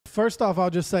First off, I'll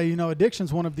just say, addiction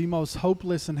is one of the most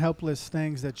hopeless and helpless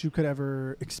things that you could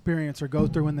ever experience or go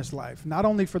through in this life. Not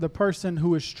only for the person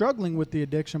who is struggling with the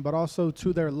addiction, but also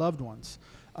to their loved ones.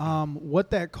 What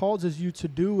that causes you to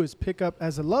do is pick up,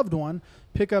 as a loved one,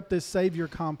 pick up this savior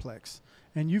complex.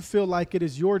 And you feel like it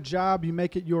is your job. You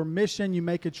make it your mission. You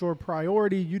make it your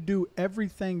priority. You do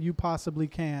everything you possibly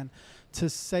can to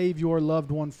save your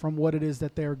loved one from what it is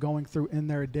that they're going through in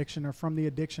their addiction or from the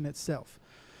addiction itself.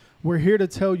 We're here to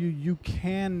tell you, you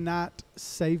cannot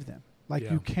save them.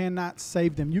 You cannot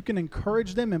save them. You can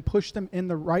encourage them and push them in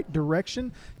the right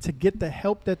direction to get the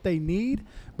help that they need,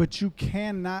 but you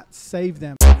cannot save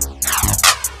them. Then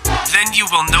you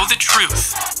will know the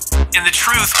truth, and the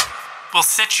truth will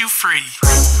set you free.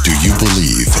 Do you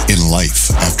believe in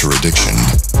life after addiction?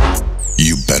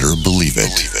 You better believe it.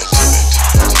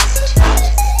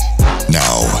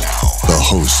 Now, the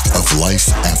host of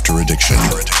Life After Addiction.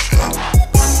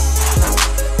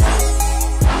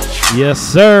 Yes,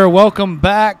 sir. Welcome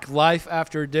back, Life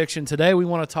After Addiction. Today we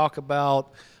want to talk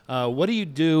about what do you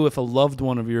do if a loved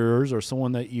one of yours or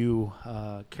someone that you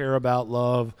care about,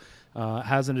 love,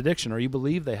 has an addiction, or you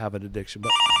believe they have an addiction.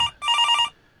 But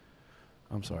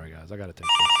I'm sorry, guys. I got to take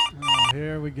this. Oh,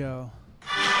 here we go.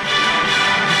 Here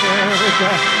we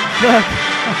go. Look.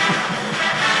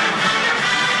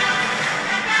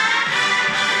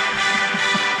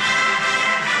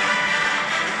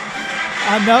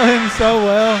 I know him so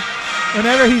well.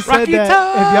 Whenever he said Rocky that,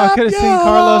 Top, if y'all could have seen you'll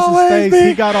Carlos's always face, be.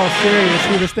 he got all serious.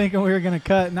 He was thinking we were going to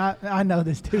cut. And I know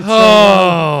this dude so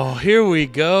well. Oh, here we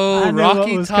go. I knew what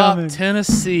Rocky was Top, coming.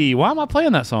 Tennessee. Why am I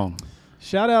playing that song?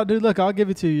 Shout out, dude. Look, I'll give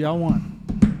it to you. Y'all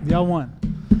won. Y'all won.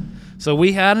 So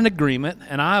we had an agreement,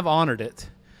 and I've honored it,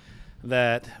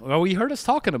 that, well, you heard us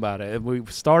talking about it. We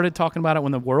started talking about it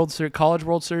when the College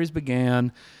World Series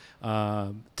began.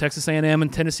 Texas A&M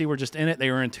and Tennessee were just in it. They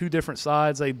were in two different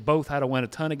sides. They both had to win a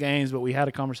ton of games, but we had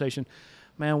a conversation,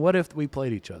 man, what if we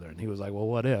played each other? And he was like, well,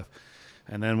 what if?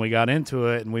 And then we got into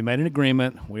it, and we made an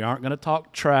agreement. We aren't going to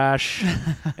talk trash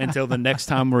until the next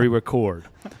time we record.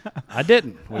 I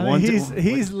didn't.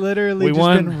 He's literally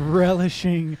been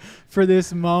relishing for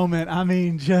this moment. I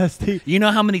mean, you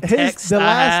know how many texts I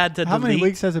had to delete? How many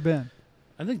weeks has it been?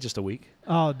 I think just a week.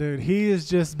 Oh, dude, he has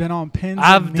just been on pins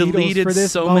I've and needles deleted for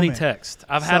this so moment. many texts.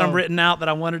 I've had them written out that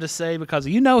I wanted to say because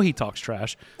he talks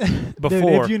trash before.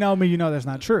 Dude, if you know me, you know that's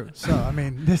not true. So, I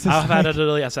mean, this is I've had to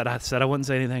delete. I said I wouldn't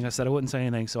say anything. I said I wouldn't say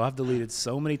anything. So I've deleted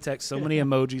so many texts, so many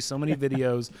emojis, so many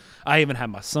videos. I even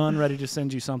had my son ready to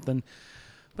send you something.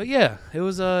 But yeah, it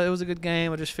was a good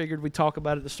game. I just figured we'd talk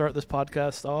about it to start this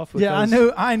podcast off. Yeah,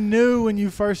 I knew when you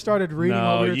first started reading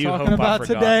what we were talking about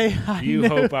today. You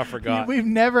hope I forgot. We've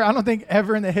never, I don't think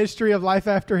ever in the history of Life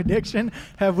After Addiction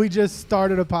have we just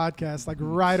started a podcast like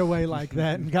right away like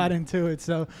that and got into it.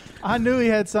 So I knew he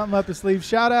had something up his sleeve.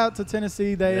 Shout out to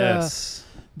Tennessee.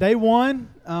 They won.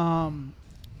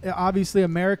 Obviously,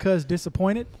 America is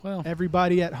disappointed. Well,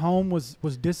 everybody at home was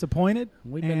disappointed.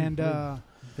 We've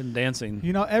been dancing.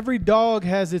 Every dog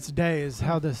has its day is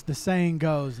how the saying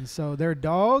goes. And so their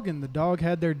dog and the dog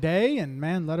had their day, and,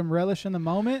 man, let them relish in the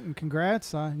moment, and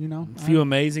congrats. A few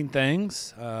amazing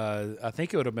things. I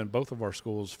think it would have been both of our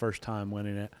schools' first time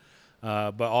winning it.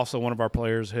 But also one of our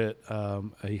players hit a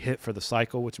hit for the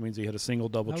cycle, which means he hit a single,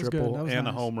 double, triple, and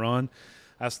a home run.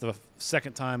 That's the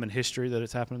second time in history that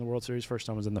it's happened in the World Series. First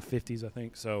time was in the 50s, I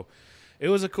think. So it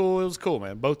was cool,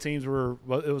 man. Both teams it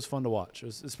was fun to watch,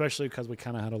 especially because we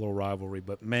kind of had a little rivalry.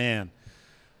 But, man,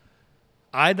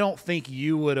 I don't think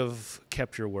you would have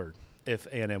kept your word if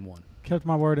A&M won. Kept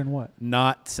my word in what?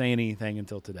 Not saying anything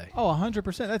until today. Oh,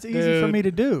 100%. That's easy for me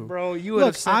to do. Bro, you would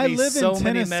have sent me so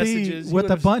many messages. I live in Tennessee with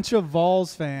a bunch of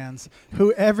Vols fans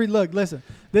who listen,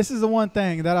 this is the one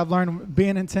thing that I've learned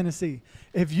being in Tennessee.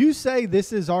 If you say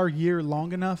this is our year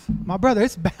long enough, my brother,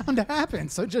 it's bound to happen.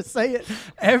 So just say it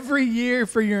every year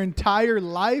for your entire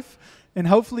life, and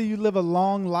hopefully you live a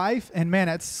long life. And, man,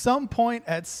 at some point,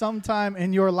 at some time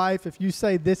in your life, if you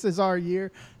say this is our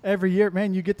year every year,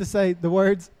 man, you get to say the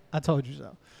words, I told you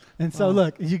so. And so,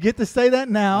 look, you get to say that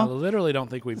now. I literally don't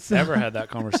think we've ever had that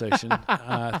conversation.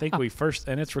 I think we first,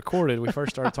 and it's recorded, we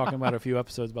first started talking about a few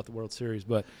episodes about the World Series.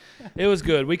 But it was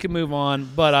good. We can move on.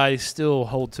 But I still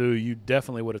hold to you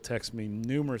definitely would have texted me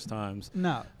numerous times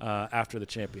after the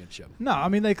championship. No, I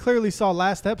mean, they clearly saw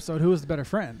last episode who was the better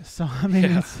friend. So, I mean,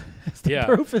 it's the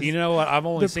proof is, you know what? I've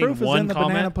only seen one the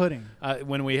comment. Banana pudding.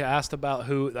 When we asked about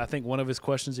who, I think one of his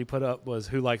questions he put up was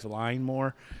who likes lying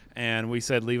more. And we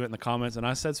said leave it in the comments. And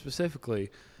I said specifically,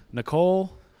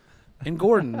 Nicole, in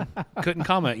Gordon couldn't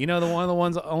comment. You know,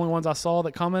 only ones I saw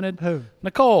that commented? Who?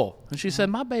 Nicole. And she said,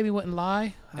 my baby wouldn't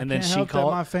lie. And then she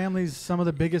called. My family's some of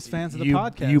the biggest fans of the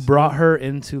podcast. You brought her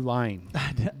into lying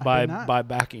by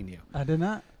backing you. I did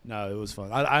not. No, it was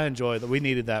fun. I enjoyed it. We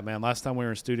needed that, man. Last time we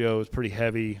were in studio, it was pretty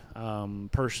heavy.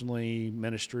 Personally,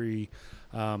 ministry,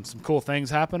 some cool things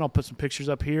happened. I'll put some pictures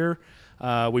up here.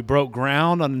 We broke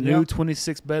ground on a new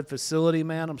 26-bed facility,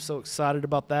 man. I'm so excited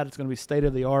about that. It's going to be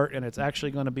state-of-the-art, and it's actually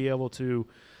going to be able to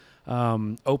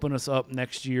open us up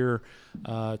next year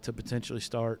to potentially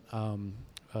start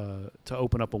to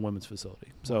open up a women's facility.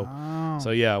 So, wow.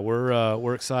 So yeah,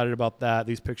 we're excited about that.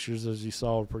 These pictures, as you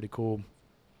saw, were pretty cool.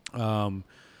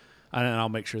 And I'll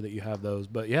make sure that you have those.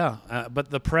 But, yeah, but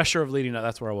the pressure of leading up,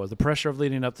 that's where I was. The pressure of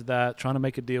leading up to that, trying to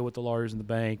make a deal with the lawyers and the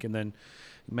bank, and then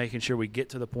making sure we get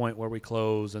to the point where we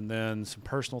close, and then some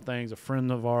personal things, a friend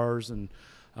of ours, and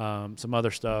some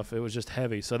other stuff. It was just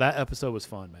heavy. So that episode was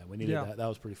fun, man. We needed that. That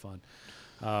was pretty fun.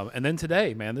 And then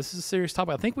today, man, this is a serious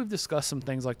topic. I think we've discussed some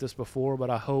things like this before, but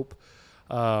I hope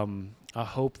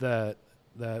that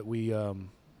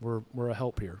we're a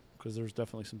help here, because there's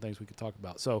definitely some things we could talk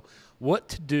about. So what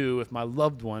to do if my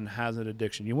loved one has an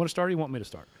addiction? You want to start, or you want me to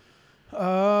start?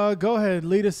 Go ahead,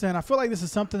 lead us in. I feel like this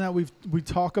is something that we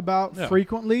talk about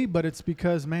frequently, but it's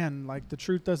because, man, like, the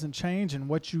truth doesn't change, and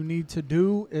what you need to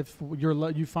do if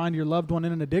you find your loved one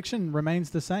in an addiction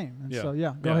remains the same. And so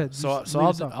go ahead. So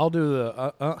I'll do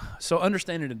the so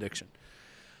understanding addiction.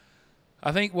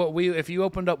 I think if you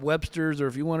opened up Webster's, or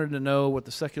if you wanted to know what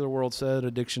the secular world said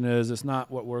addiction is, it's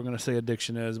not what we're going to say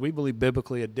addiction is. We believe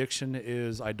biblically addiction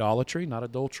is idolatry, not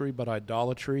adultery, but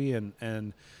idolatry,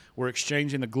 and we're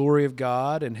exchanging the glory of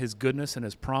God and His goodness and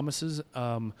His promises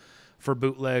for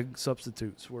bootleg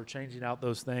substitutes. We're changing out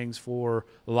those things for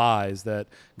lies. That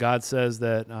God says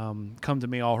that come to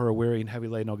me all who are weary and heavy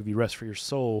laden, I'll give you rest for your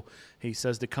soul. He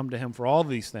says to come to Him for all of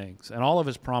these things and all of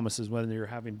His promises, whether you're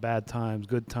having bad times,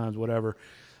 good times, whatever.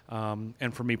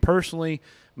 And for me personally,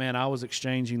 man, I was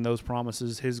exchanging those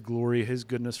promises, His glory, His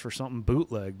goodness, for something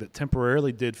bootleg that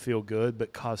temporarily did feel good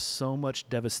but caused so much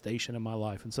devastation in my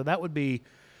life. And so that would be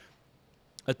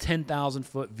a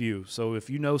 10,000-foot view. So if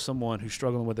you know someone who's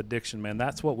struggling with addiction, man,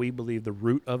 that's what we believe the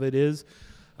root of it is.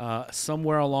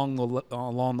 Somewhere along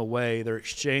the way, they're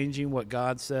exchanging what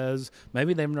God says.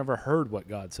 Maybe they've never heard what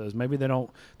God says. Maybe they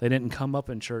didn't come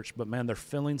up in church, but man, they're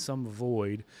filling some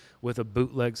void with a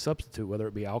bootleg substitute, whether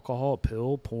it be alcohol, a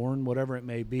pill, porn, whatever it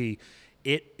may be.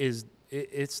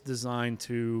 It's designed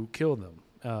to kill them,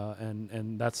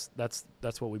 and that's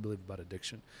what we believe about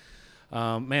addiction.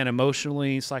 Man,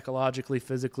 emotionally, psychologically,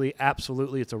 physically,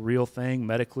 absolutely, it's a real thing.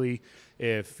 Medically,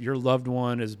 if your loved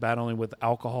one is battling with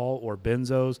alcohol or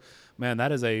benzos, man,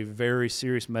 that is a very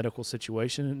serious medical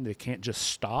situation. They can't just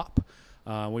stop.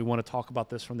 We want to talk about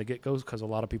this from the get-go, because a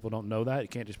lot of people don't know that. You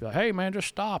can't just be like, hey, man, just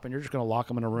stop, and you're just going to lock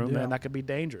them in a room. Man, that could be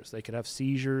dangerous. They could have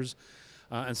seizures.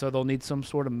 And so they'll need some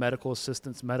sort of medical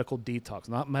assistance, medical detox,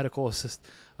 not medical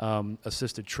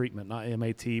assisted treatment, not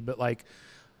MAT, but like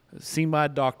seen by a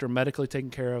doctor, medically taken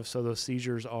care of, so those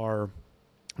seizures are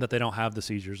that they don't have the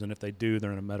seizures, and if they do,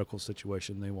 they're in a medical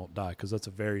situation, they won't die, because that's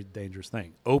a very dangerous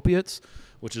thing. Opiates,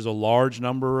 which is a large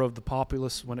number of the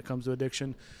populace when it comes to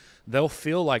addiction, they'll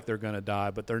feel like they're going to die,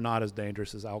 but they're not as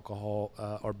dangerous as alcohol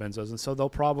or benzos, and so they'll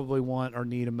probably want or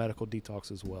need a medical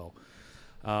detox as well.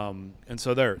 And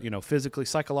so they're, physically,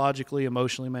 psychologically,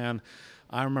 emotionally, man,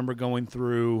 I remember going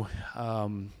through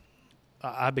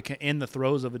I became in the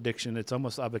throes of addiction. It's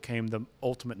almost I became the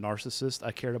ultimate narcissist.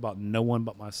 I cared about no one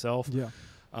but myself.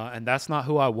 And that's not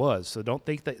who I was. So don't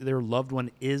think that their loved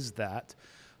one is that.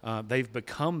 They've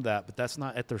become that, but that's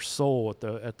not at their soul,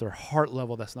 at their heart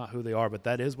level. That's not who they are. But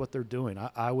that is what they're doing.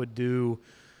 I would do.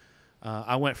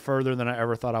 I went further than I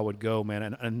ever thought I would go,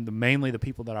 man. And mainly the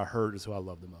people that I hurt is who I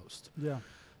love the most.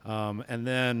 And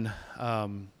then.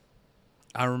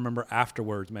 I remember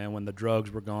afterwards, man, when the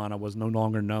drugs were gone, I was no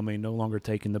longer numbing, no longer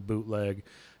taking the bootleg.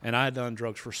 And I had done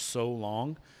drugs for so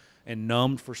long and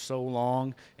numbed for so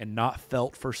long and not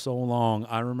felt for so long.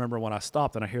 I remember when I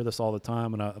stopped, and I hear this all the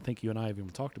time, and I think you and I have even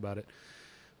talked about it.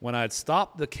 When I had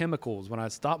stopped the chemicals, when I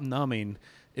had stopped numbing,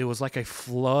 it was like a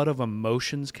flood of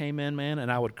emotions came in, man, and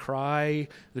I would cry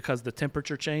because the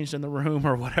temperature changed in the room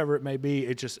or whatever it may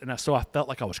be. So I felt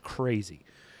like I was crazy.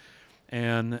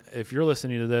 And if you're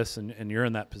listening to this and you're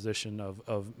in that position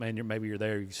of man, maybe you're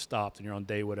there, you stopped and you're on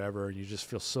day whatever, and you just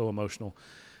feel so emotional,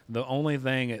 the only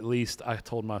thing at least I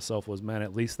told myself was, man,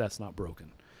 at least that's not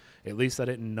broken. At least I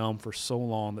didn't numb for so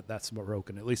long that's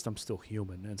broken. At least I'm still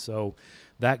human. And so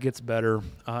that gets better.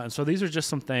 And so these are just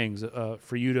some things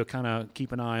for you to kind of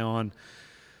keep an eye on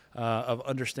of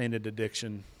understanding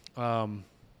addiction.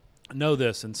 know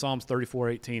this, in Psalms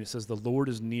 34:18, it says, "The Lord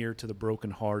is near to the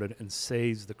brokenhearted and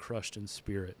saves the crushed in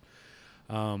spirit."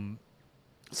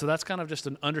 So that's kind of just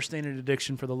an understanding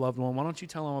addiction for the loved one. Why don't you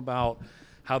tell them about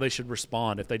how they should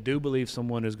respond if they do believe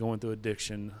someone is going through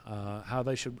addiction, how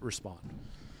they should respond?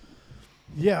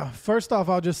 Yeah, first off,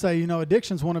 I'll just say,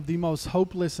 addiction is one of the most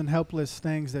hopeless and helpless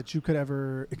things that you could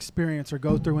ever experience or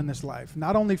go through in this life.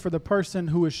 Not only for the person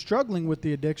who is struggling with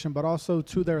the addiction, but also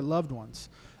to their loved ones.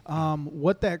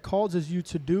 What that causes you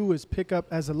to do is pick up,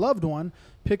 as a loved one,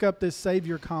 pick up this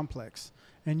savior complex.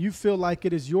 And you feel like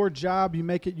it is your job, you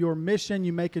make it your mission,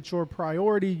 you make it your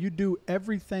priority, you do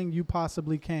everything you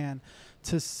possibly can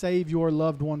to save your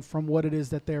loved one from what it is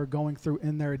that they're going through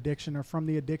in their addiction or from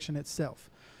the addiction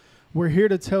itself. We're here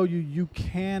to tell you, you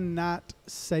cannot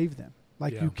save them.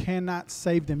 You cannot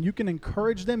save them. You can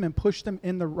encourage them and push them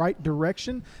in the right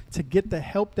direction to get the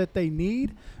help that they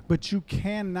need, but you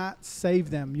cannot save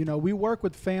them. We work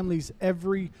with families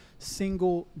every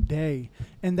single day,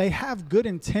 and they have good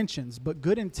intentions, but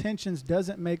good intentions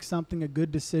doesn't make something a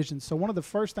good decision. So one of the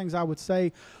first things I would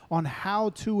say on how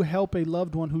to help a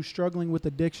loved one who's struggling with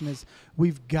addiction is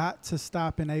we've got to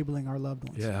stop enabling our loved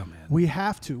ones. Yeah, man. We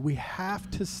have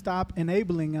to stop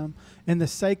enabling them in the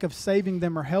sake of saving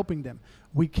them or helping them.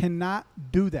 We cannot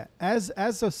do that. As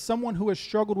someone who has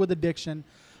struggled with addiction,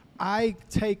 I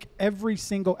take every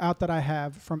single out that I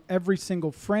have from every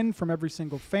single friend, from every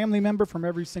single family member, from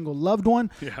every single loved one.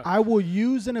 Yeah. I will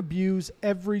use and abuse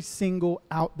every single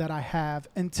out that I have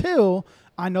until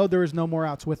I know there is no more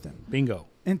outs with them. Bingo.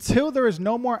 Until there is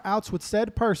no more outs with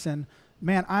said person,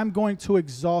 man, I'm going to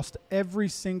exhaust every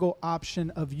single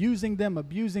option of using them,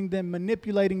 abusing them,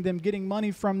 manipulating them, getting money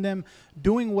from them,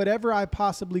 doing whatever I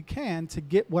possibly can to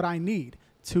get what I need,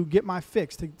 to get my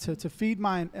fix, to feed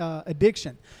my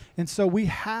addiction. And so we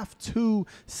have to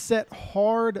set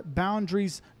hard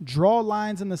boundaries, draw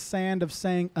lines in the sand of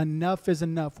saying enough is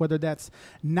enough, whether that's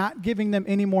not giving them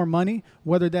any more money,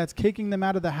 whether that's kicking them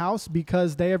out of the house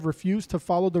because they have refused to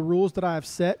follow the rules that I have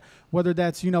set, whether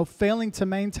that's, failing to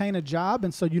maintain a job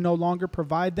and so you no longer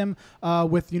provide them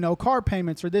with, car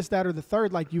payments or this, that, or the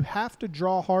third. You have to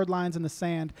draw hard lines in the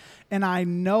sand. And I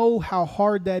know how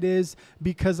hard that is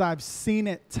because I've seen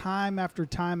it time after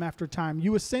time after time.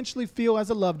 You essentially feel as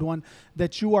a loved one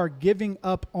that you are giving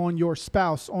up on your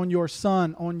spouse, on your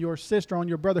son, on your sister, on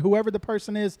your brother, whoever the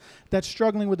person is that's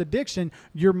struggling with addiction.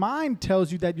 Your mind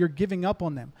tells you that you're giving up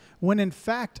on them, when in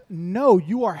fact, no,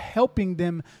 you are helping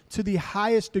them to the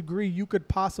highest degree you could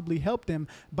possibly help them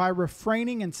by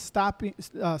refraining and stopping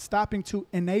to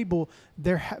enable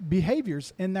their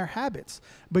behaviors and their habits.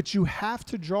 But you have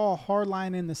to draw a hard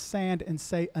line in the sand and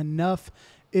say enough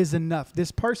is enough.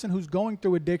 This person who's going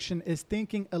through addiction is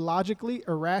thinking illogically,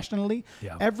 irrationally.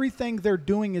 Yeah. Everything they're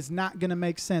doing is not going to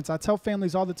make sense. I tell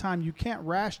families all the time, you can't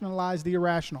rationalize the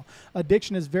irrational.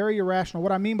 Addiction is very irrational.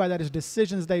 What I mean by that is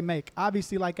decisions they make.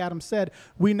 Obviously, like Adam said,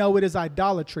 we know it is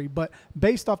idolatry, but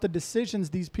based off the decisions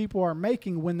these people are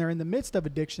making when they're in the midst of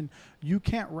addiction, you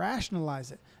can't rationalize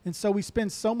it. And so we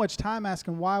spend so much time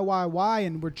asking why,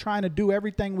 and we're trying to do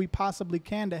everything we possibly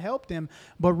can to help them.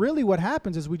 But really what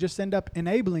happens is we just end up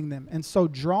enabling them. And so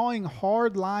drawing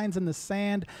hard lines in the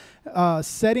sand,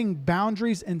 setting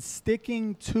boundaries and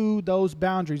sticking to those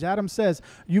boundaries. Adam says,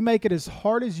 you make it as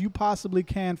hard as you possibly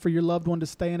can for your loved one to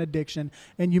stay in addiction,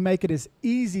 and you make it as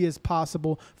easy as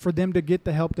possible for them to get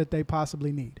the help that they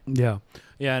possibly need. Yeah.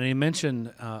 Yeah, and he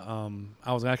mentioned,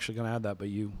 I was actually going to add that, but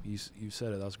you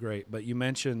said it. That was great. But you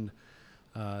mentioned,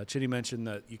 Chitty mentioned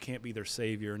that you can't be their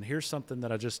savior. And here's something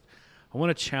that I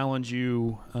want to challenge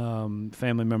you,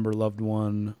 family member, loved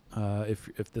one,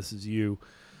 if this is you.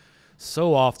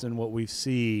 So often what we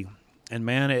see, and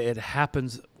man, it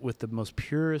happens with the most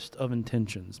purest of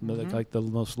intentions, like the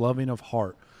most loving of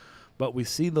heart. But we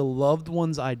see the loved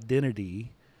one's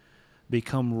identity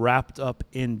become wrapped up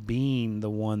in being the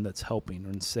one that's helping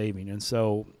and saving. And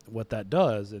so what that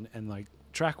does, and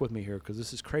track with me here because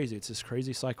this is crazy. It's this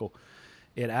crazy cycle.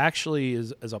 It actually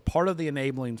is a part of the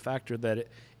enabling factor that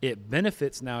it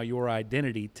benefits now your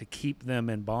identity to keep them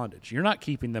in bondage. You're not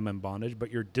keeping them in bondage,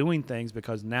 but you're doing things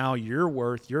because now your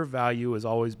worth, your value is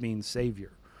always being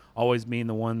savior, always being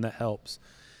the one that helps.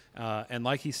 And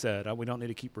like he said, we don't need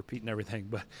to keep repeating everything,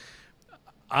 but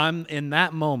I'm in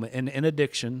that moment, in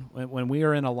addiction, when we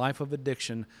are in a life of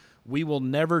addiction, we will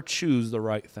never choose the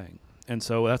right thing. And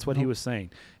so that's what he was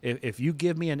saying. If you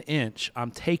give me an inch, I'm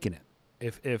taking it.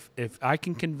 If I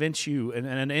can convince you, and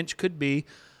an inch could be,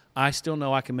 I still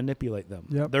know I can manipulate them.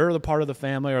 Yep. They're the part of the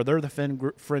family, or they're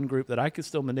the friend group that I could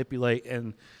still manipulate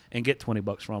and get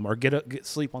 $20 from, or get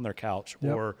sleep on their couch,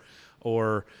 yep.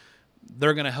 or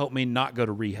they're going to help me not go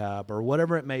to rehab or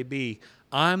whatever it may be.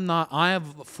 I have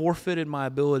forfeited my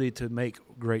ability to make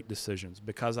great decisions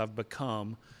because I've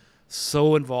become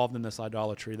so involved in this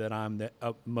idolatry that I'm the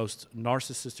most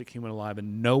narcissistic human alive,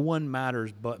 and no one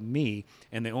matters but me,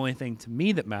 and the only thing to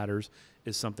me that matters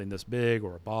is something this big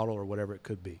or a bottle or whatever it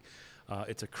could be.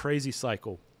 It's a crazy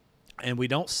cycle, and we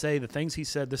don't say the things he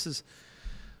said.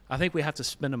 I think we have to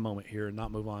spend a moment here and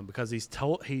not move on, because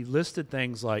he listed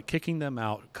things like kicking them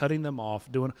out, cutting them off,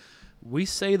 we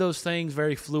say those things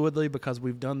very fluidly because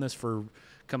we've done this for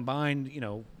combined,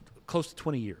 close to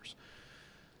 20 years.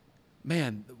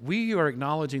 Man, we are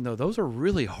acknowledging, though, those are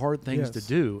really hard things to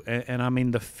do. And I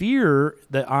mean, the fear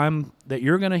that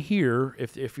you're going to hear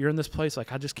if you're in this place,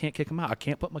 like, I just can't kick them out. I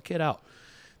can't put my kid out.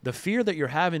 The fear that you're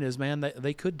having is, man, that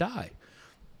they could die.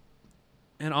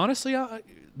 And honestly,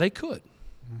 they could.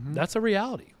 Mm-hmm. That's a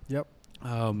reality. Yep.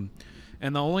 And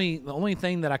the only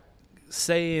thing that I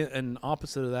say in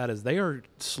opposite of that is they are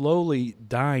slowly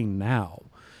dying now.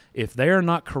 If they are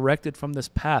not corrected from this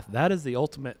path, that is the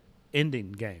ultimate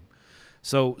ending game.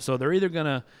 So they're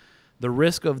either the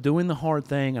risk of doing the hard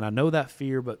thing, and I know that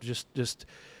fear, but just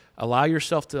allow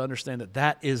yourself to understand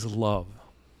that is love.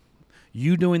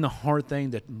 You doing the hard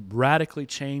thing to radically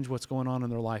change what's going on in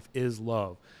their life is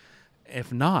love.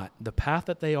 If not, the path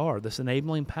that they are, this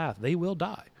enabling path, they will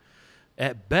die.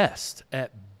 At best,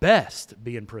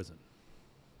 be in prison.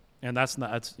 And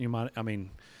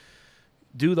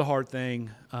do the hard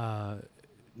thing.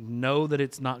 Know that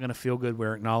it's not going to feel good.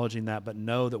 We're acknowledging that, but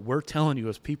know that we're telling you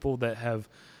as people that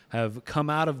have come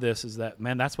out of this is that,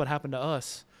 man, that's what happened to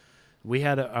us. We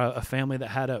had a family that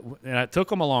and it took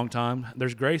them a long time.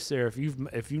 There's grace there. If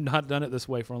you've not done it this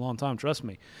way for a long time, trust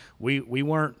me, we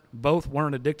both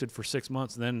weren't addicted for 6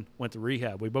 months, then went to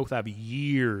rehab. We both have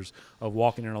years of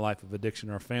walking in a life of addiction.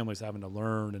 Our families having to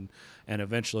learn and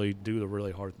eventually do the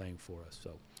really hard thing for us.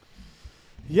 So.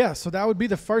 Yeah, so that would be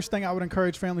the first thing I would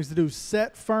encourage families to do.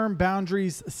 Set firm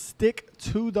boundaries, stick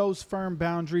to those firm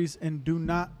boundaries, and do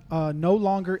not no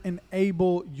longer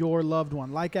enable your loved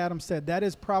one. Like Adam said, that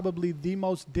is probably the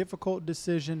most difficult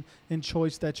decision and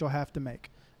choice that you'll have to make.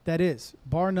 That is,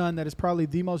 bar none, that is probably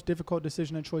the most difficult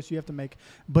decision and choice you have to make.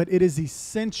 But it is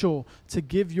essential to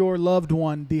give your loved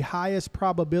one the highest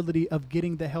probability of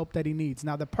getting the help that he needs.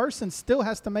 Now, the person still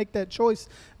has to make that choice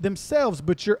themselves,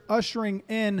 but you're ushering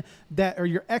in that, or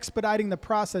you're expediting the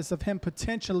process of him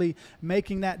potentially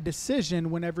making that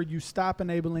decision whenever you stop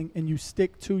enabling and you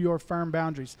stick to your firm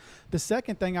boundaries. The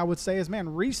second thing I would say is,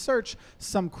 man, research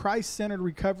some Christ-centered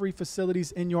recovery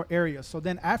facilities in your area. So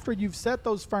then after you've set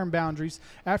those firm boundaries,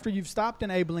 after you've stopped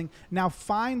enabling, now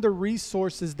find the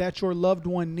resources that your loved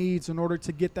one needs in order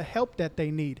to get the help that they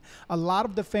need. A lot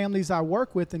of the families I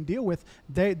work with and deal with,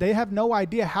 they have no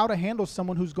idea how to handle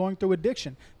someone who's going through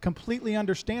addiction. Completely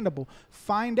understandable.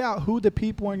 Find out who the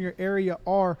people in your area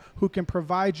are who can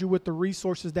provide you with the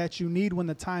resources that you need when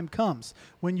the time comes.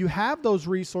 When you have those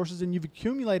resources and you've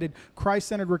accumulated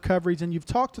Christ-centered recoveries and you've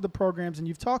talked to the programs and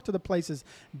you've talked to the places,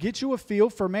 get you a feel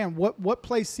for, man, what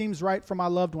place seems right for my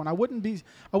loved one. I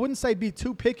wouldn't say be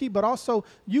too picky, but also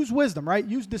use wisdom, right?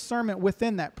 Use discernment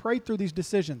within that. Pray through these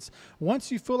decisions.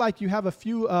 Once you feel like you have a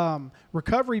few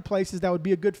recovery places that would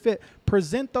be a good fit,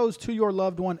 present those to your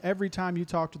loved one every time you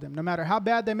talk to them. No matter how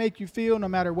bad they make you feel, no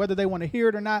matter whether they want to hear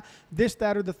it or not, this,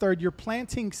 that, or the third, you're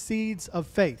planting seeds of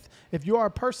faith. If you are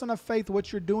a person of faith,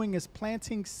 what you're doing is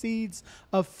planting seeds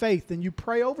of faith, and you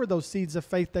pray over those seeds of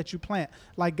faith that you plant.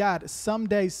 Like, God,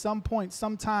 someday, some point,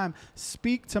 sometime,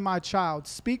 speak to my child,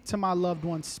 speak to my loved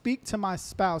one, speak to my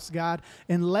spouse, God,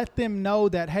 and let them know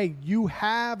that, hey, you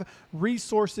have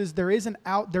resources. There is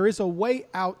a way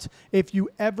out if you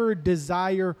ever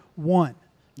desire one.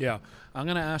 Yeah. I'm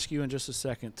going to ask you in just a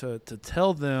second to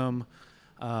tell them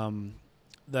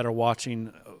that are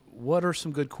watching, what are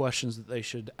some good questions that they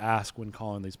should ask when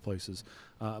calling these places?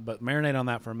 But marinate on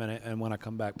that for a minute, and when I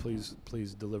come back, please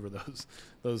deliver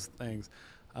those things.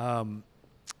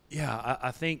 Yeah,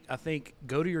 I think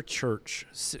go to your church,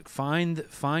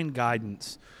 find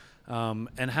guidance,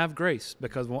 and have grace,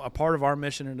 because a part of our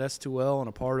mission at S2L and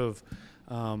a part of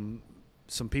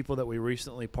some people that we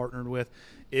recently partnered with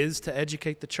is to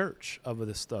educate the church of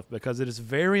this stuff, because it is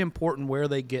very important where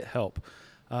they get help.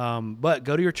 But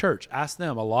go to your church, ask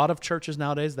them. A lot of churches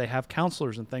nowadays, they have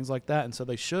counselors and things like that, and so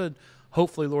they should,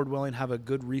 hopefully, Lord willing, have a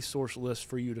good resource list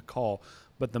for you to call.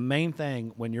 But the main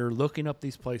thing when you're looking up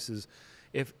these places,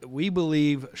 if we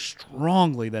believe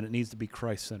strongly that it needs to be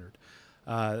Christ-centered,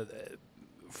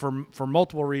 for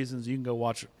multiple reasons, you can go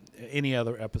watch any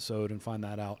other episode and find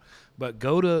that out. But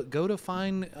go to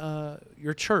find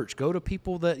your church. Go to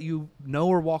people that you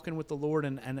know are walking with the Lord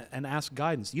and ask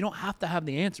guidance. You don't have to have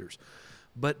the answers,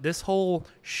 but this whole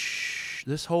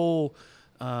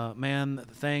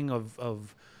thing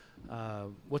of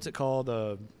what's it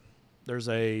called? There's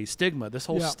a stigma. This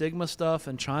whole stigma stuff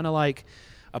and trying to like.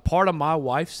 A part of my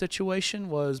wife's situation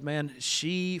was, man,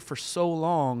 she for so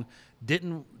long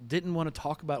didn't want to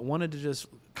talk about, wanted to just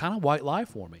kind of white lie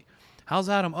for me. How's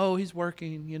Adam? Oh, he's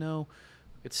working, you know.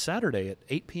 It's Saturday at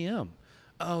 8 p.m.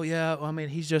 Oh, yeah, I mean,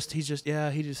 he just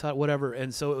whatever.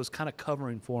 And so it was kind of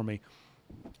covering for me.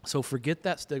 So forget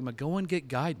that stigma. Go and get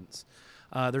guidance.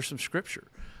 There's some scripture.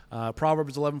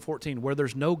 Proverbs 11:14, where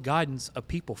there's no guidance, a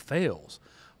people fails.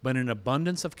 But in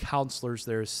abundance of counselors,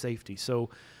 there is safety. So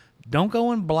don't go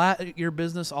and blat your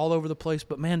business all over the place,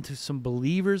 but, man, to some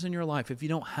believers in your life. If you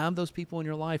don't have those people in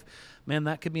your life, man,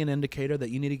 that could be an indicator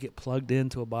that you need to get plugged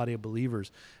into a body of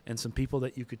believers and some people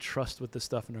that you could trust with this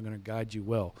stuff and are going to guide you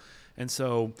well. And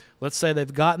so let's say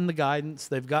they've gotten the guidance.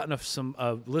 They've gotten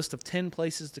a list of 10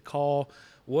 places to call.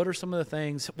 What are some of the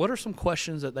things? What are some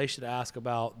questions that they should ask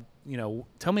about, you know,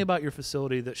 tell me about your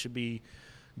facility that should be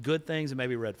good things and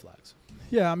maybe red flags?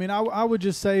 Yeah, I mean, I would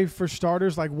just say for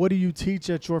starters, like, what do you teach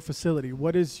at your facility?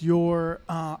 What is your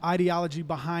ideology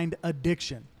behind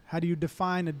addiction? How do you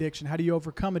define addiction? How do you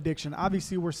overcome addiction?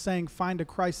 Obviously, we're saying find a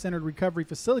Christ-centered recovery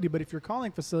facility, but if you're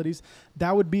calling facilities,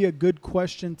 that would be a good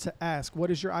question to ask.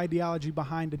 What is your ideology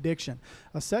behind addiction?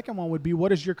 A second one would be,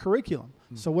 what is your curriculum?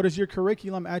 So what does your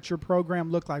curriculum at your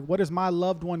program look like? What is my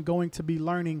loved one going to be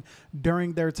learning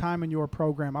during their time in your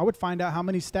program? I would find out how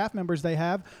many staff members they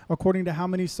have according to how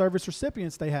many service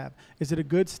recipients they have. Is it a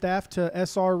good staff to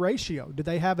SR ratio? Do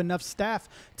they have enough staff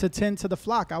to tend to the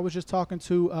flock? I was just talking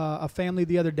to a family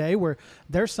the other day where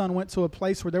their son went to a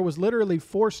place where there was literally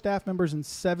 4 staff members and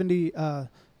 70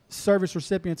 service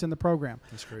recipients in the program.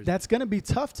 That's crazy. That's going to be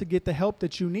tough to get the help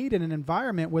that you need in an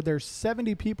environment where there's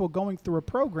 70 people going through a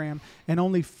program and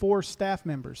only 4 staff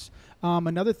members.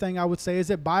 Another thing I would say, is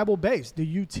it Bible-based? Do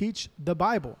you teach the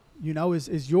Bible? You know,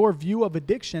 is your view of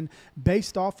addiction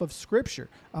based off of Scripture?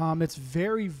 It's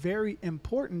very, very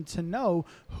important to know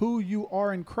who you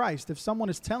are in Christ. If someone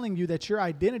is telling you that your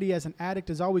identity as an addict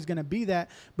is always going to be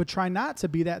that, but try not to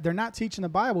be that, they're not teaching the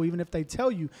Bible, even if they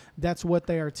tell you that's what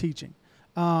they are teaching.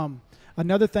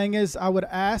 Another thing is, I would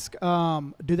ask,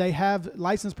 do they have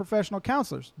licensed professional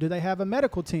counselors? Do they have a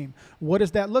medical team? What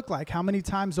does that look like? How many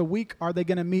times a week are they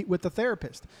going to meet with the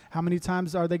therapist? How many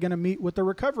times are they going to meet with the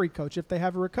recovery coach, if they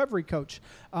have a recovery coach?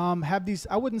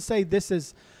 I wouldn't say this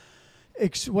is,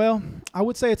 I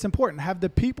would say it's important. Has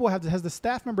the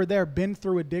staff member there been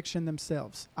through addiction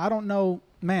themselves? I don't know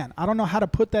how to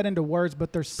put that into words,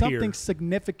 but there's something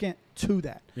significant to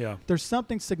that. Yeah. There's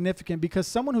something significant, because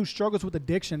someone who struggles with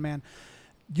addiction, man,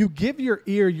 you give your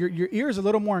ear is a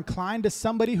little more inclined to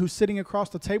somebody who's sitting across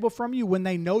the table from you when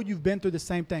they know you've been through the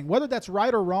same thing. Whether that's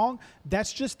right or wrong,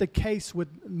 that's just the case with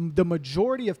the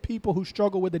majority of people who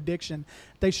struggle with addiction.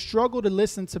 They struggle to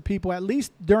listen to people, at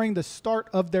least during the start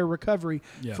of their recovery,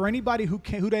 for anybody who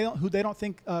they don't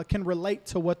think can relate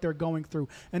to what they're going through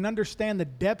and understand the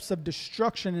depths of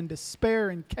destruction and despair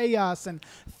and chaos and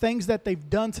things that they've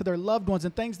done to their loved ones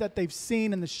and things that they've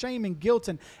seen and the shame and guilt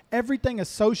and everything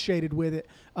associated with it.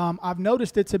 I've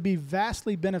noticed it to be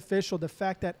vastly beneficial, the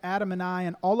fact that Adam and I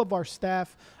and all of our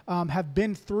staff have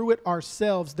been through it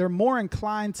ourselves. They're more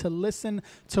inclined to listen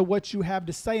to what you have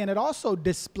to say, and it also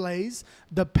displays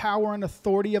the power and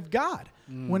authority of God.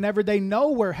 Whenever they know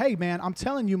where, hey, man, I'm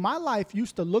telling you, my life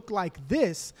used to look like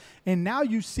this, and now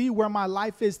you see where my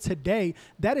life is today.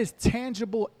 That is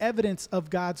tangible evidence of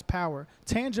God's power,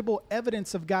 tangible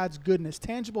evidence of God's goodness,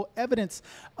 tangible evidence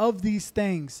of these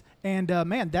things. And,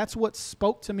 man, that's what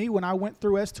spoke to me when I went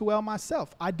through S2L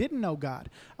myself. I didn't know God.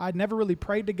 I'd never really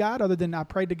prayed to God, other than I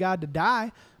prayed to God to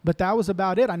die. But that was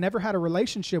about it. I never had a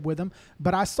relationship with him,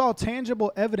 but I saw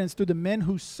tangible evidence through the men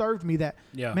who served me that,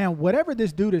 man, whatever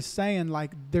this dude is saying,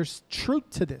 like, there's truth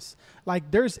to this. Like,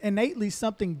 there's innately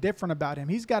something different about him.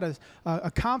 He's got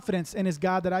a confidence in his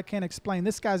God that I can't explain.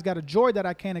 This guy's got a joy that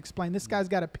I can't explain. This guy's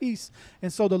got a peace.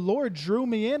 And so the Lord drew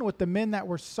me in with the men that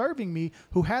were serving me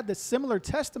who had the similar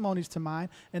testimonies to mine,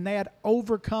 and they had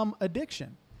overcome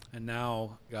addiction. And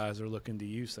now guys are looking to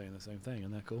you saying the same thing.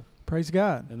 Isn't that cool? Praise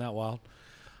God. Isn't that wild?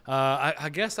 I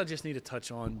guess I just need to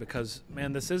touch on, because,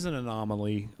 man, this is an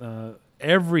anomaly.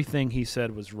 Everything he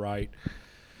said was right.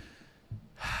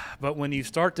 But when you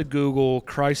start to Google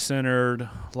Christ-centered,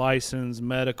 licensed,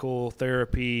 medical,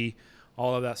 therapy,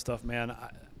 all of that stuff, man,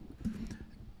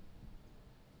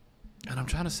 and I'm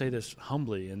trying to say this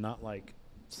humbly and not like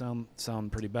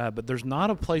sound pretty bad, but there's not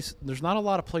a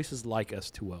lot of places like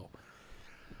S2L.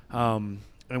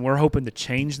 And we're hoping to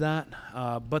change that.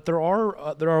 But there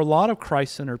are a lot of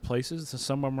Christ-centered places.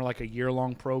 Some of them are like a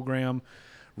year-long program.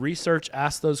 Research,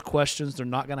 ask those questions. They're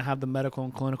not going to have the medical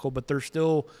and clinical, but they're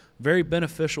still very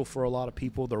beneficial for a lot of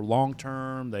people. They're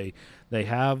long-term. They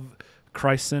have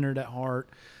Christ-centered at heart.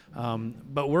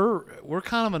 But we're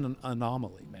kind of an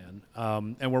anomaly, man.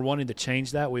 And we're wanting to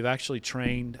change that. We've actually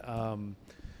trained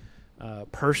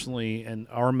personally in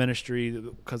our ministry,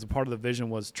 because a part of the vision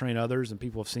was train others, and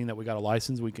people have seen that we got a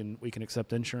license, we can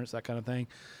accept insurance, that kind of thing.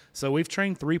 So we've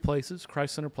trained 3 places,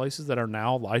 Christ-centered places, that are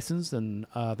now licensed, and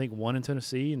I think 1 in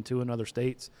Tennessee and 2 in other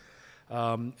states.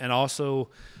 And also,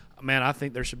 man, I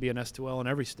think there should be an S2L in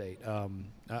every state.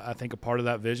 I think a part of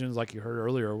that vision is, like you heard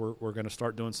earlier, we're going to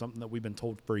start doing something that we've been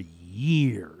told for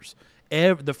years.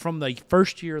 From the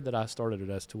first year that I started at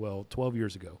S2L 12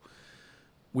 years ago,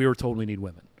 we were told we need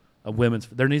women.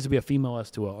 There needs to be a female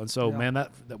S2L, and so man,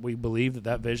 that we believe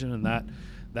that vision and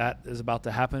that is about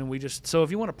to happen. And so if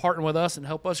you want to partner with us and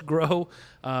help us grow,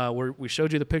 we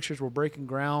showed you the pictures. We're breaking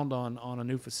ground on a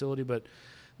new facility, but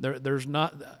there's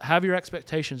not, have your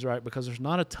expectations right, because there's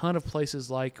not a ton of places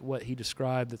like what he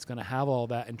described that's going to have all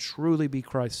that and truly be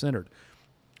Christ-centered.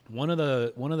 One of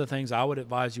the things I would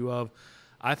advise you of,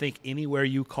 I think anywhere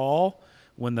you call,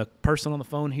 when the person on the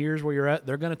phone hears where you're at,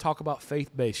 they're going to talk about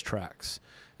faith-based tracks.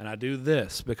 And I do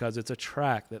this because it's a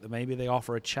track that maybe they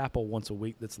offer a chapel once a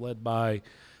week that's led by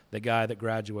the guy that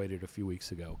graduated a few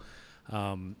weeks ago.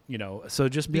 So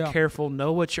just be careful.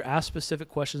 Know what ask specific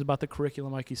questions about the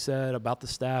curriculum, like you said, about the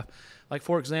staff. Like,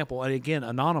 for example, and again,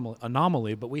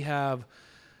 anomaly, but we have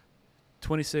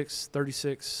 26,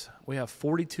 36, we have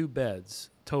 42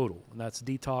 beds total, and that's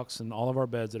detox and all of our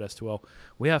beds at S2L.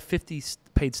 We have 50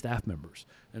 paid staff members,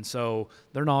 and so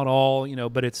they're not all,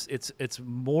 but it's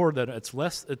more than a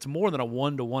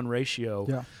 1-to-1 ratio.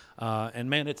 Yeah. And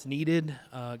man, it's needed.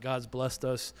 God's blessed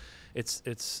us.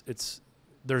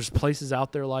 There's places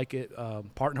out there like it.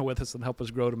 Partner with us and help us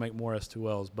grow to make more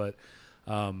S2Ls. But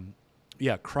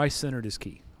Christ-centered is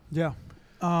key. Yeah.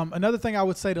 Another thing I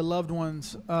would say to loved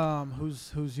ones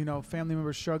who's family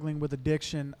members struggling with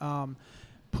addiction,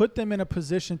 put them in a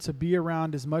position to be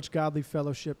around as much godly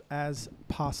fellowship as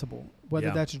possible.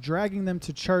 Whether that's dragging them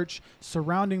to church,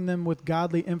 surrounding them with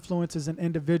godly influences and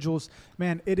individuals,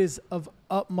 man, it is of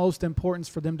utmost importance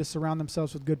for them to surround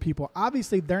themselves with good people.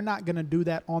 Obviously, they're not going to do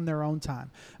that on their own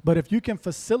time. But if you can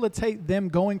facilitate them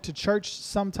going to church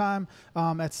sometime,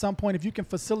 at some point, if you can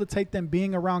facilitate them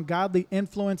being around godly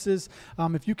influences,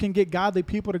 if you can get godly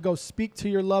people to go speak to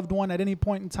your loved one at any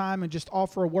point in time and just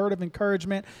offer a word of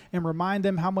encouragement and remind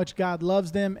them how much God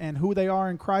loves them and who they are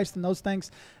in Christ and those things,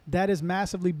 that is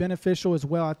massively beneficial as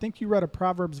well. I think you read a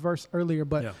Proverbs verse earlier,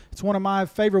 but it's one of my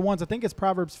favorite ones. I think it's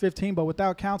Proverbs 15, but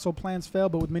without counsel, plans fail,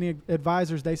 but with many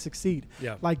advisors, they succeed.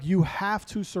 Yeah. Like, you have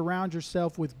to surround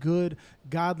yourself with good,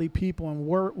 godly people. And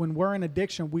when we're in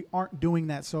addiction, we aren't doing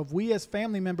that. So if we as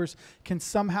family members can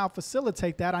somehow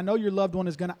facilitate that, I know your loved one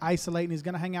is going to isolate and he's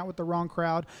going to hang out with the wrong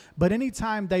crowd, but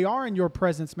anytime they are in your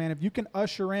presence, man, if you can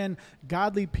usher in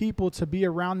godly people to be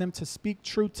around them, to speak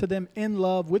truth to them in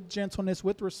love, with gentleness,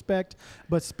 with respect,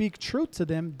 but speak truth to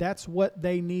them, that's what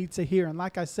they need to hear. And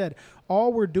like I said,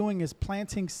 all we're doing is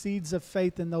planting seeds of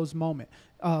faith in those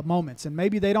moments. And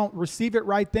maybe they don't receive it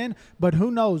right then, but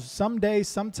who knows? Someday,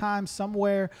 sometime,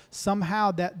 somewhere,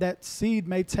 somehow that seed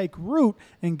may take root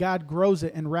and God grows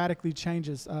it and radically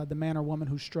changes the man or woman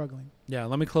who's struggling. Yeah,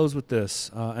 let me close with this.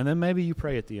 And then maybe you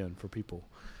pray at the end for people,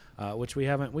 which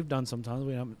we've done sometimes.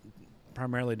 We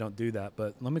primarily don't do that,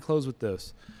 but let me close with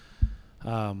this.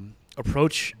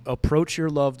 Approach your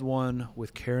loved one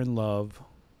with care and love.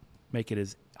 Make it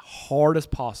as hard as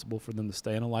possible for them to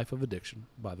stay in a life of addiction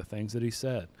by the things that he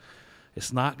said.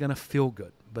 It's not going to feel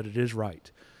good, but it is right.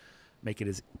 Make it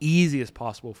as easy as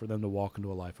possible for them to walk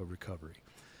into a life of recovery.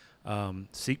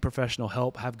 Seek professional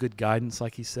help. Have good guidance,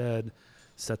 like he said.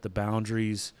 Set the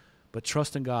boundaries, but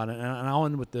trust in God. And I'll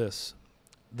end with this.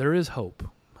 There is hope.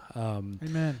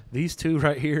 Amen. These two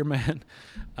right here, man,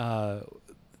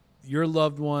 your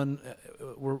loved one,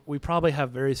 we probably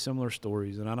have very similar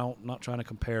stories, and I'm not trying to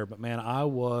compare, but man, I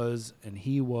was and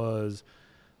he was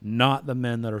not the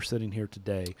men that are sitting here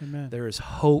today. Amen. There is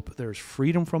hope. There's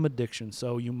freedom from addiction.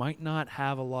 So you might not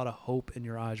have a lot of hope in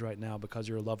your eyes right now because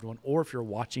you're a loved one, or if you're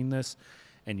watching this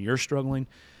and you're struggling,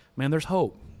 man, there's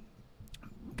hope.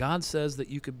 God says that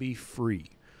you could be free.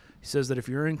 He says that if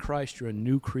you're in Christ, you're a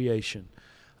new creation.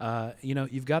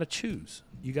 You've got to choose.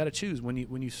 You got to choose when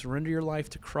you surrender your life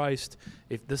to Christ.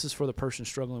 If this is for the person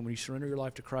struggling, when you surrender your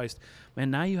life to Christ, man,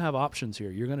 now you have options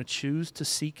here. You're going to choose to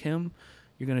seek Him.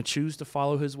 You're going to choose to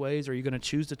follow his ways, or you're going to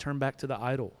choose to turn back to the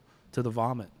idol, to the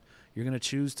vomit. You're going to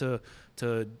choose to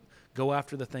go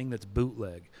after the thing that's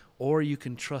bootleg, or you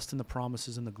can trust in the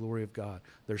promises and the glory of God.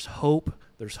 There's hope.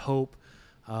 There's hope.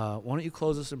 Why don't you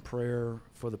close us in prayer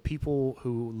for the people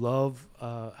who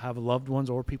have loved ones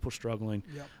or people struggling.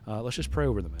 Yep. Let's just pray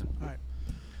over them, man. All right.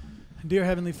 Dear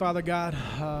Heavenly Father God,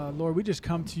 Lord, we just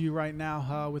come to you right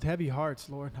now with heavy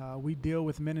hearts, Lord. We deal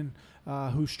with men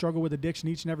who struggle with addiction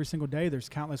each and every single day. There's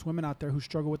countless women out there who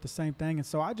struggle with the same thing. And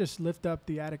so I just lift up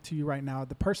the addict to you right now,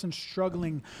 the person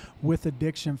struggling with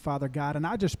addiction, Father God. And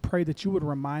I just pray that you would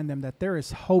remind them that there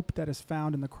is hope that is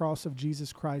found in the cross of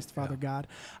Jesus Christ, Father God.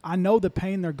 I know the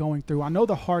pain they're going through. I know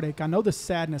the heartache. I know the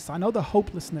sadness. I know the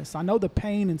hopelessness. I know the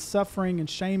pain and suffering and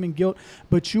shame and guilt.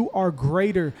 But you are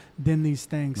greater than these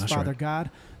things, That's Father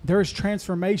God. There is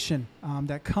transformation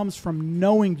that comes from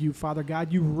knowing you, Father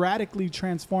God. You radically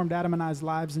transformed Adam and I's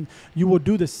lives, and you will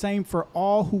do the same for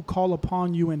all who call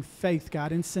upon you in faith,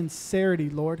 God, in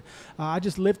sincerity, Lord. I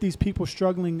just lift these people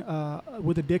struggling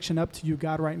with addiction up to you,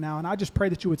 God, right now, and I just pray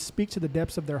that you would speak to the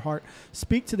depths of their heart,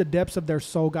 speak to the depths of their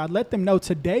soul, God. Let them know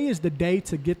today is the day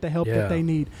to get the help that they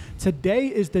need. Today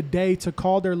is the day to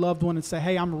call their loved one and say,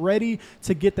 hey, I'm ready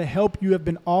to get the help you have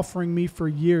been offering me for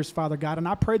years, Father God, and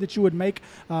I pray that you would make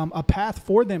a path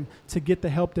for them to get the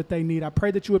help that they need. I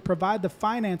pray that you would provide the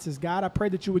finances, God. I pray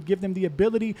that you would give them the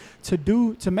ability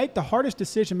to make the hardest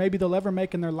decision maybe they'll ever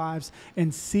make in their lives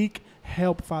and seek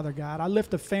help, Father God. I lift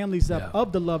the families up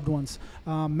of the loved ones.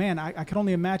 Man, I can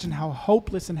only imagine how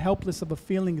hopeless and helpless of a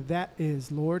feeling that is,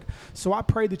 Lord. So I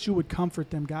pray that you would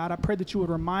comfort them, God. I pray that you would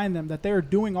remind them that they are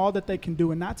doing all that they can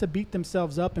do, and not to beat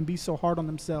themselves up and be so hard on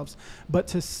themselves, but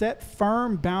to set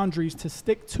firm boundaries, to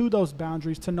stick to those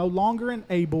boundaries, to no longer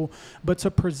enable, but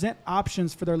to present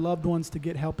options for their loved ones to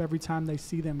get help every time they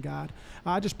see them, God.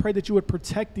 I just pray that you would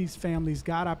protect these families,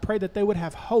 God. I pray that they would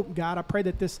have hope, God. I pray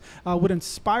that this would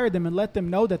inspire them and let them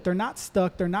know that they're not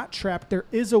stuck, they're not trapped, there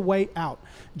is a way out.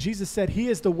 Jesus said he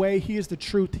is the way, he is the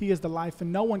truth, he is the life,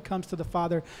 and no one comes to the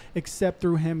Father except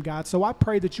through him, God. So I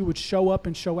pray that you would show up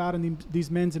and show out in these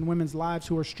men's and women's lives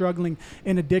who are struggling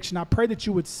in addiction. I pray that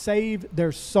you would save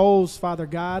their souls, Father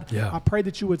God. I pray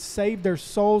that you would save their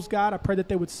souls, God. I pray that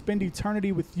they would spend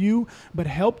eternity with you, but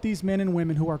help these men and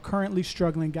women who are currently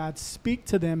struggling, God. Speak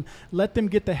to them. Let them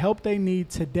get the help they need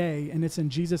today, and it's in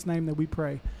Jesus' name that we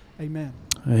pray. Amen.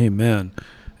 Amen.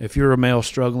 If you're a male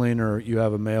struggling or you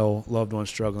have a male loved one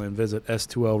struggling, visit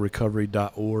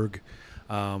s2lrecovery.org.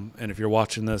 And if you're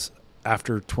watching this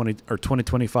after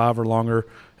 2025 or longer,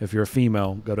 if you're a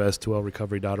female, go to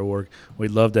s2lrecovery.org.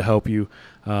 We'd love to help you.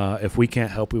 If we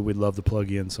can't help you, we'd love to plug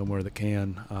you in somewhere that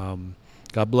can.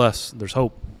 God bless. There's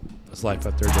hope. That's life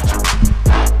after addiction.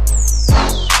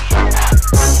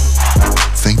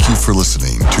 Thank you for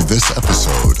listening to this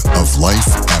episode of Life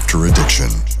After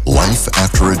Addiction. Life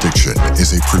After Addiction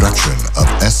is a production of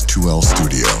S2L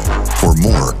Studio. For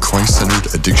more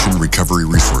Christ-centered addiction recovery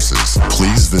resources,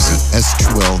 please visit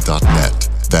s2l.net.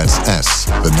 That's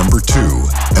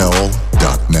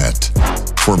S2L.net.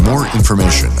 For more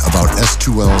information about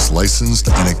S2L's licensed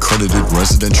and accredited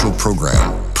residential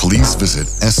program, please visit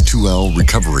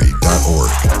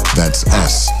s2lrecovery.org. That's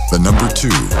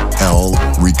S2L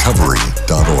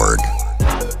recovery.org.